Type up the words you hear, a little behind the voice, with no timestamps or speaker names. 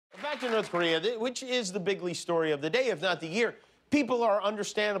to North Korea, which is the bigly story of the day, if not the year. People are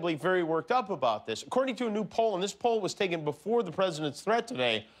understandably very worked up about this. According to a new poll, and this poll was taken before the president's threat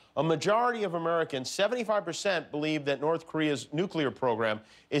today, a majority of Americans, 75%, believe that North Korea's nuclear program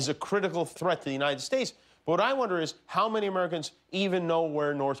is a critical threat to the United States. But what I wonder is how many Americans even know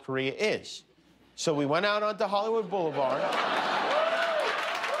where North Korea is. So we went out onto Hollywood Boulevard while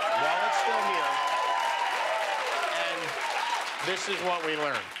it's still here, and this is what we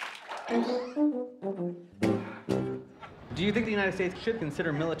learned. Do you think the United States should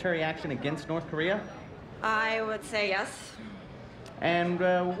consider military action against North Korea? I would say yes. And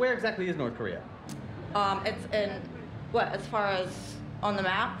where exactly is North Korea? It's in, what, as far as on the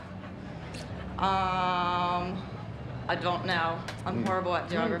map? I don't know. I'm horrible at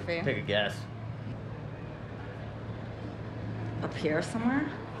geography. Take a guess. Up here somewhere?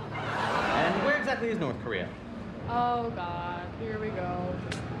 And where exactly is North Korea? Oh, God. Here we go.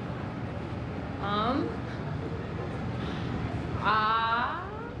 I'm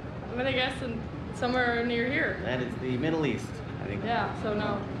gonna guess somewhere near here. That is the Middle East, I think. Yeah, so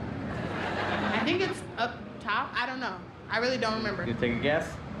no. I think it's up top. I don't know. I really don't remember. You take a guess?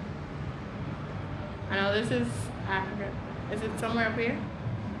 I know this is Africa. Is it somewhere up here?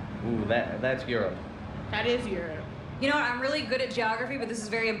 Ooh, that's Europe. That is Europe. You know what? I'm really good at geography, but this is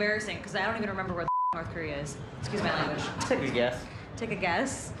very embarrassing because I don't even remember where the North Korea is. Excuse my language. Take a guess. Take a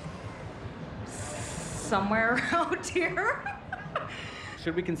guess. Somewhere around here.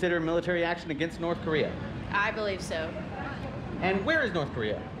 Should we consider military action against North Korea? I believe so. And where is North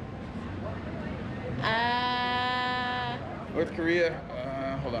Korea? North Korea,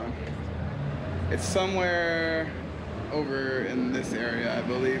 hold on. It's somewhere over in this area, I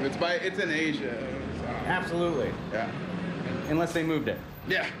believe. It's in Asia. Absolutely. Yeah. Unless they moved it.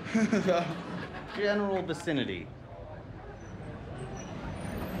 Yeah. General vicinity.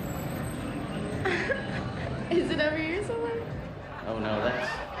 Is it over here somewhere? Oh no,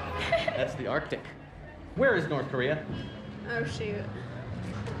 that's the Arctic. Where is North Korea? Oh shoot.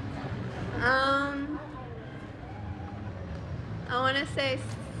 I want to say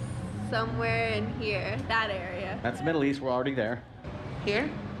somewhere in here, that area. That's the Middle East, we're already there. Here?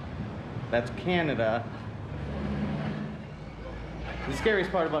 That's Canada. The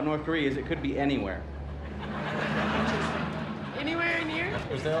scariest part about North Korea is it could be anywhere. Anywhere in here? That's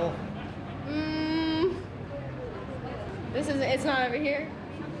Brazil. It's not over here?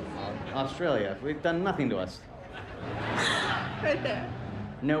 Australia. We've done nothing to us. Right there.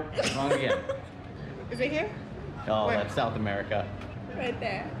 Nope, wrong again. Is it here? Oh, Where? that's South America. Right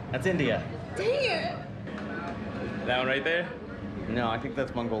there. That's India. Dang it. That one right there? No, I think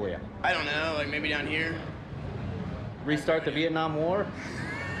that's Mongolia. I don't know, like maybe down here. Restart the Vietnam War?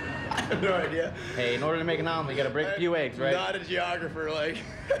 I have no idea. Hey, in order to make an omelet, you gotta break a few eggs, right? Not a geographer, like.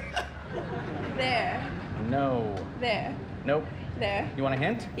 There. No. There. Nope. There. You want a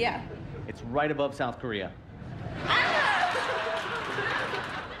hint? Yeah. It's right above South Korea.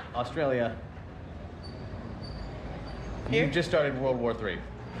 Australia. Here? You just started World War III.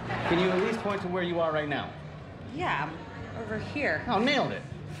 Can you at least point to where you are right now? Yeah, I'm over here. Oh, nailed it.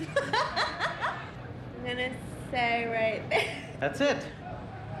 I'm gonna say right there. That's it.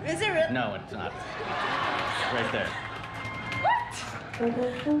 Is it really? No, it's not. Right there. All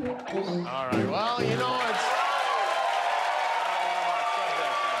right, well, you know, it's...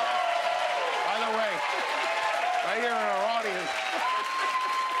 By the way, right here in our audience,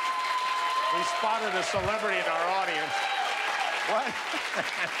 we spotted a celebrity in our audience. What?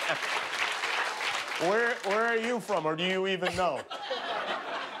 Where are you from, or do you even know?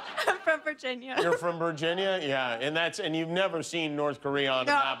 I'm from Virginia. You're from Virginia? Yeah, and you've never seen North Korea on a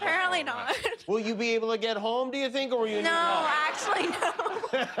map before, apparently right? not. Will you be able to get home, do you think, or will you... No, actually, no.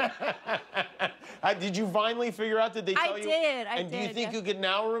 Did you finally figure out, did they tell you? I And do you did, think yeah. you can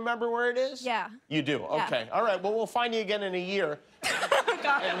now remember where it is? Yeah. You do? Yeah. Okay. All right, well, we'll find you again in a year,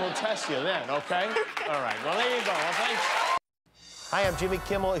 and we'll test you then, okay? All right, well, there you go. Well, thanks. Hi, I'm Jimmy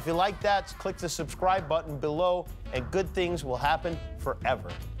Kimmel. If you like that, click the subscribe button below, and good things will happen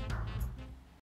forever.